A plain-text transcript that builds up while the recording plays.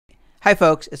Hi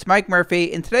folks, it's Mike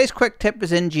Murphy, and today's quick tip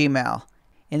is in Gmail.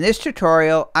 In this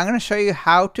tutorial, I'm going to show you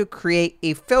how to create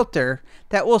a filter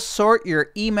that will sort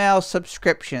your email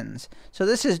subscriptions. So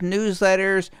this is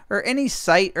newsletters or any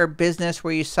site or business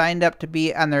where you signed up to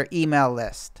be on their email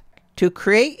list. To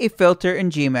create a filter in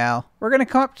Gmail, we're going to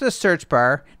come up to the search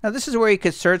bar. Now this is where you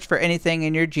could search for anything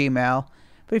in your Gmail.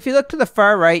 But if you look to the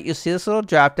far right, you'll see this little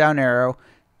drop down arrow,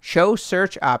 Show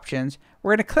Search Options.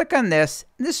 We're going to click on this,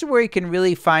 and this is where you can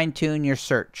really fine-tune your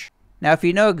search. Now, if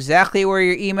you know exactly where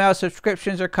your email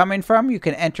subscriptions are coming from, you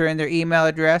can enter in their email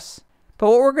address.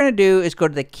 But what we're going to do is go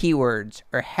to the keywords,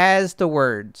 or has the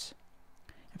words.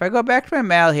 If I go back to my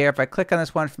mail here, if I click on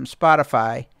this one from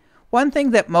Spotify, one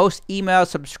thing that most email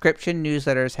subscription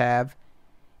newsletters have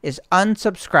is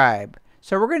unsubscribe.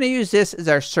 So we're going to use this as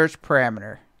our search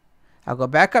parameter. I'll go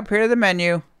back up here to the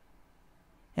menu,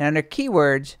 and under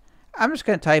keywords, I'm just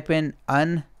going to type in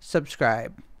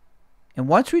unsubscribe. And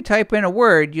once we type in a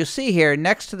word, you'll see here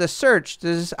next to the search,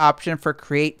 there's this option for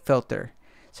create filter.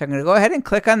 So I'm going to go ahead and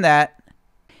click on that.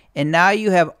 And now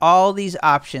you have all these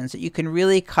options that you can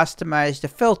really customize the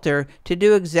filter to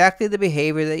do exactly the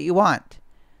behavior that you want.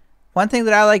 One thing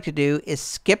that I like to do is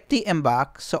skip the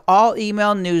inbox. So all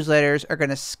email newsletters are going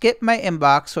to skip my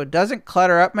inbox so it doesn't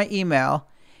clutter up my email.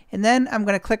 And then I'm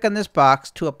going to click on this box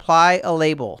to apply a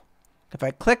label. If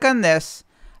I click on this,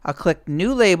 I'll click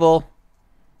New Label,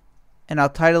 and I'll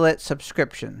title it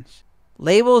Subscriptions.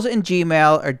 Labels in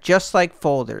Gmail are just like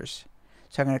folders.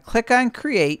 So I'm going to click on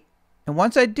Create, and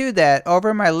once I do that,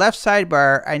 over in my left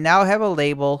sidebar, I now have a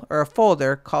label or a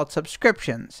folder called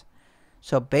Subscriptions.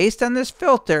 So based on this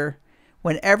filter,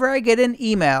 whenever I get an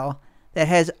email that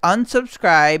has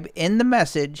unsubscribe in the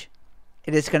message,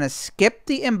 it is going to skip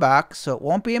the inbox, so it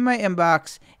won't be in my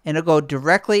inbox, and it'll go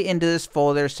directly into this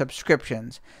folder,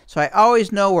 Subscriptions. So I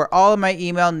always know where all of my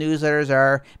email newsletters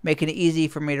are, making it easy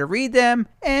for me to read them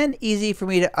and easy for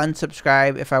me to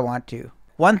unsubscribe if I want to.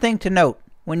 One thing to note,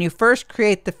 when you first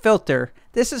create the filter,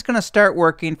 this is going to start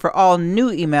working for all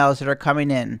new emails that are coming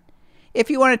in. If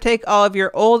you want to take all of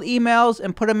your old emails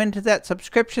and put them into that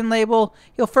subscription label,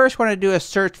 you'll first want to do a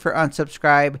search for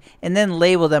unsubscribe and then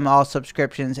label them all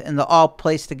subscriptions, and they'll all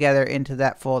place together into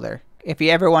that folder. If you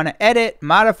ever want to edit,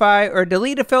 modify, or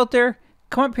delete a filter,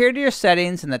 come up here to your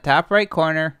settings in the top right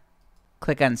corner,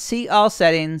 click on See All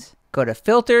Settings, go to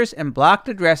Filters and Blocked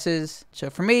Addresses. So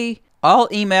for me, all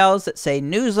emails that say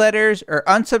newsletters or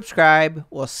unsubscribe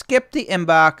will skip the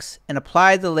inbox and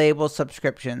apply the label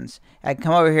subscriptions. I can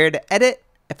come over here to edit.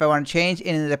 If I want to change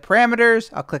any of the parameters,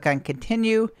 I'll click on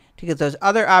continue to get those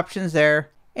other options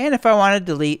there. And if I want to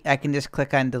delete, I can just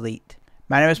click on delete.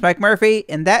 My name is Mike Murphy,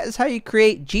 and that is how you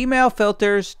create Gmail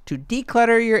filters to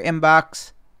declutter your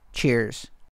inbox. Cheers.